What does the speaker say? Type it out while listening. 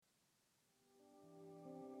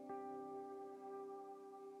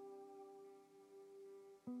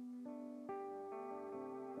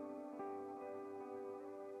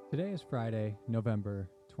Today is Friday, November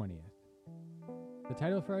 20th. The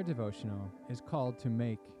title for our devotional is called To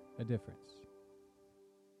Make a Difference.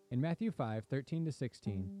 In Matthew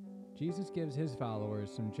 5:13-16, Jesus gives his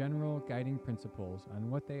followers some general guiding principles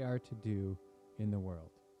on what they are to do in the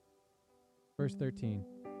world. Verse 13,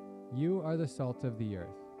 "You are the salt of the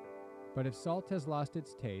earth, but if salt has lost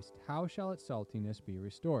its taste, how shall its saltiness be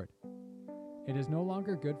restored? It is no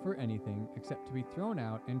longer good for anything except to be thrown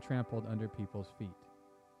out and trampled under people's feet.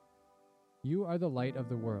 You are the light of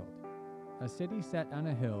the world. A city set on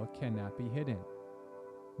a hill cannot be hidden.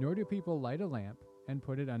 Nor do people light a lamp and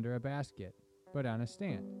put it under a basket, but on a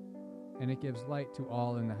stand, and it gives light to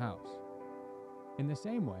all in the house. In the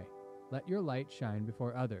same way, let your light shine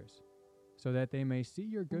before others, so that they may see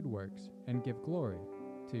your good works and give glory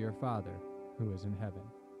to your Father who is in heaven."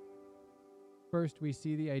 First, we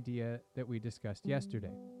see the idea that we discussed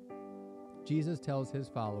yesterday. Jesus tells his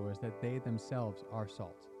followers that they themselves are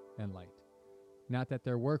salt and light. Not that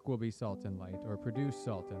their work will be salt and light or produce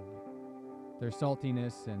salt and light. Their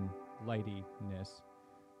saltiness and lightiness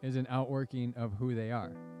is an outworking of who they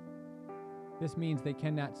are. This means they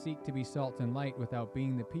cannot seek to be salt and light without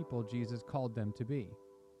being the people Jesus called them to be,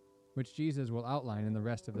 which Jesus will outline in the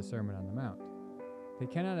rest of the Sermon on the Mount. They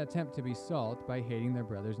cannot attempt to be salt by hating their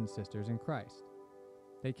brothers and sisters in Christ.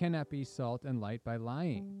 They cannot be salt and light by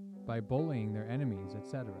lying, by bullying their enemies,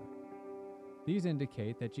 etc. These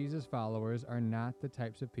indicate that Jesus' followers are not the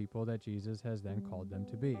types of people that Jesus has then called them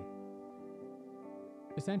to be.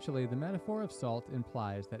 Essentially, the metaphor of salt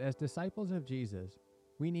implies that as disciples of Jesus,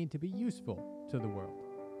 we need to be useful to the world.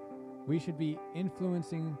 We should be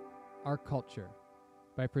influencing our culture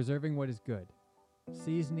by preserving what is good,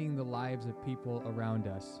 seasoning the lives of people around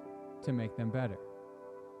us to make them better.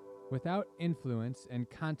 Without influence and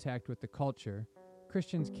contact with the culture,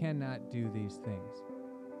 Christians cannot do these things.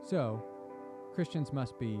 So, Christians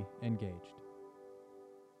must be engaged.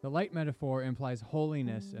 The light metaphor implies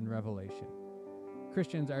holiness and revelation.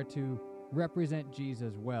 Christians are to represent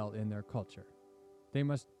Jesus well in their culture. They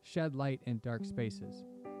must shed light in dark spaces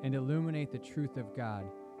and illuminate the truth of God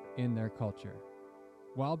in their culture.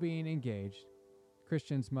 While being engaged,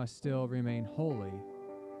 Christians must still remain holy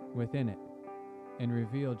within it and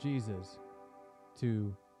reveal Jesus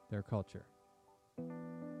to their culture.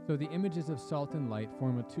 So the images of salt and light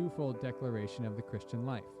form a twofold declaration of the Christian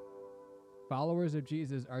life. Followers of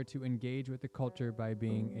Jesus are to engage with the culture by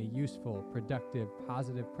being a useful, productive,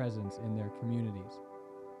 positive presence in their communities.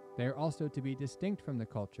 They are also to be distinct from the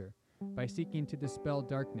culture by seeking to dispel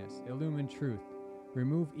darkness, illumine truth,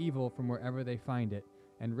 remove evil from wherever they find it,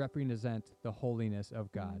 and represent the holiness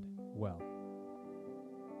of God well.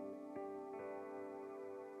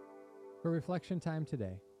 For reflection time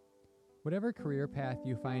today, whatever career path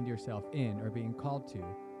you find yourself in or being called to,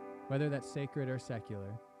 whether that's sacred or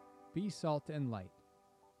secular, be salt and light,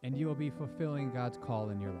 and you will be fulfilling God's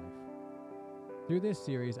call in your life. Through this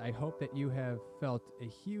series, I hope that you have felt a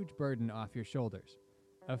huge burden off your shoulders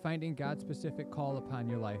of finding God's specific call upon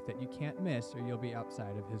your life that you can't miss or you'll be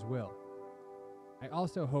outside of his will. I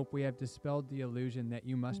also hope we have dispelled the illusion that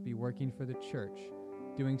you must be working for the church,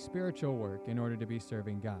 doing spiritual work in order to be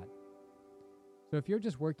serving God. So if you're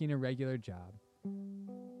just working a regular job,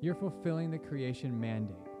 you're fulfilling the creation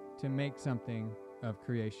mandate to make something of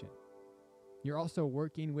creation. You're also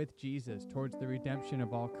working with Jesus towards the redemption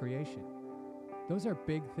of all creation. Those are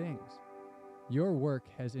big things. Your work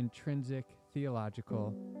has intrinsic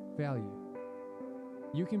theological value.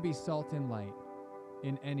 You can be salt and light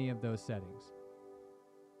in any of those settings.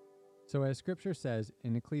 So as Scripture says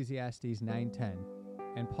in Ecclesiastes 9:10,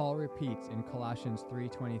 and Paul repeats in Colossians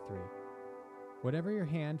 3:23, whatever your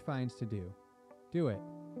hand finds to do, do it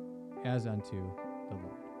as unto the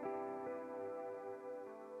Lord.